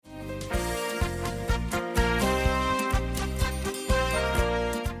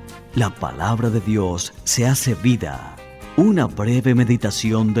La palabra de Dios se hace vida. Una breve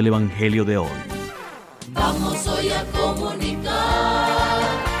meditación del Evangelio de hoy. Vamos hoy a comunicar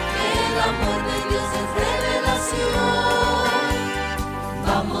que el amor de Dios es revelación.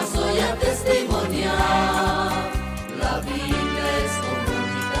 Vamos hoy a testimoniar, la Biblia es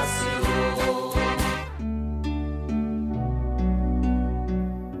comunicación.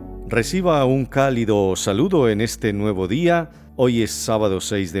 Reciba un cálido saludo en este nuevo día. Hoy es sábado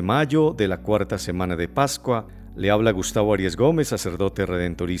 6 de mayo de la cuarta semana de Pascua. Le habla Gustavo Arias, sacerdote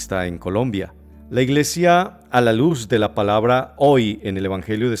redentorista en Colombia. La Iglesia, a la luz de la palabra hoy en el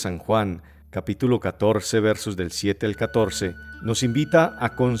Evangelio de San Juan, capítulo 14, versos del 7 al 14, nos invita a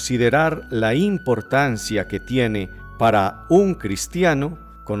considerar la importancia que tiene para un cristiano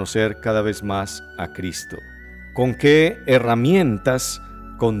conocer cada vez más a Cristo. ¿Con qué herramientas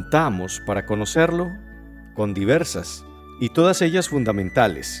contamos para conocerlo? Con diversas, y todas ellas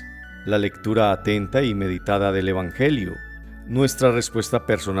fundamentales: la lectura atenta y meditada del Evangelio, nuestra respuesta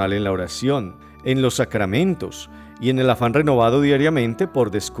personal en la oración, en los sacramentos y en el afán renovado diariamente por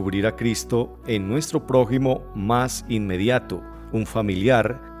descubrir a Cristo en nuestro prójimo más inmediato, un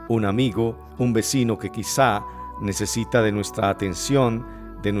familiar, un amigo, un vecino que quizá necesita de nuestra atención,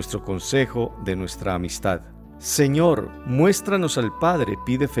 de nuestro consejo, de nuestra amistad. Señor, muéstranos al Padre,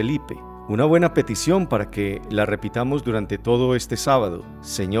 pide Felipe. Una buena petición para que la repitamos durante todo este sábado.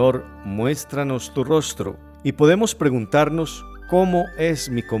 Señor, muéstranos tu rostro. Y podemos preguntarnos, ¿cómo es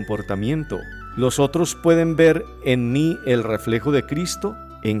mi comportamiento? ¿Los otros pueden ver en mí el reflejo de Cristo?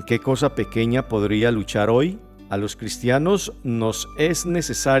 ¿En qué cosa pequeña podría luchar hoy? A los cristianos nos es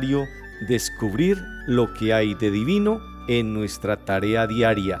necesario descubrir lo que hay de divino en nuestra tarea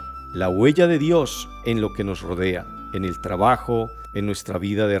diaria, la huella de Dios en lo que nos rodea, en el trabajo, en nuestra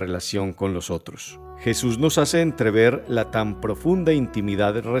vida de relación con los otros. Jesús nos hace entrever la tan profunda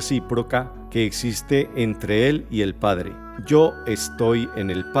intimidad recíproca que existe entre Él y el Padre. Yo estoy en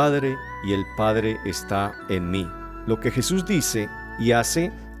el Padre y el Padre está en mí. Lo que Jesús dice y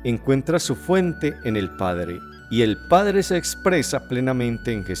hace encuentra su fuente en el Padre, y el Padre se expresa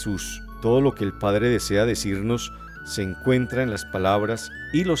plenamente en Jesús. Todo lo que el Padre desea decirnos se encuentra en las palabras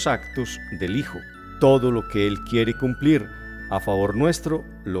y los actos del Hijo. Todo lo que Él quiere cumplir a favor nuestro,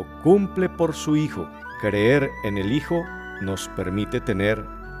 lo cumple por su Hijo. Creer en el Hijo nos permite tener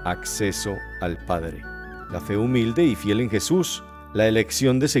acceso al Padre. La fe humilde y fiel en Jesús, la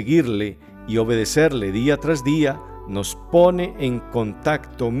elección de seguirle y obedecerle día tras día, nos pone en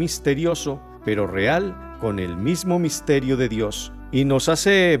contacto misterioso, pero real, con el mismo misterio de Dios, y nos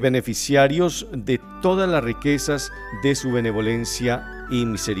hace beneficiarios de todas las riquezas de su benevolencia y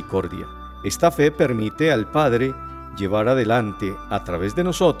misericordia. Esta fe permite al Padre llevar adelante a través de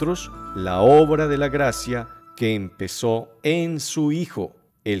nosotros la obra de la gracia que empezó en su Hijo.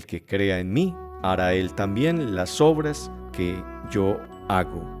 El que crea en mí, hará él también las obras que yo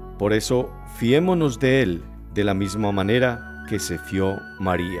hago. Por eso, fiémonos de él de la misma manera que se fió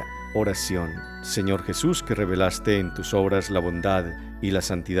María. Oración. Señor Jesús, que revelaste en tus obras la bondad y la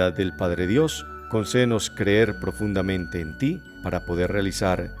santidad del Padre Dios, concédenos creer profundamente en ti para poder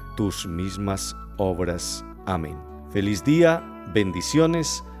realizar tus mismas obras. Amén. Feliz día,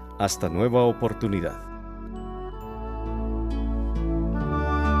 bendiciones, hasta nueva oportunidad.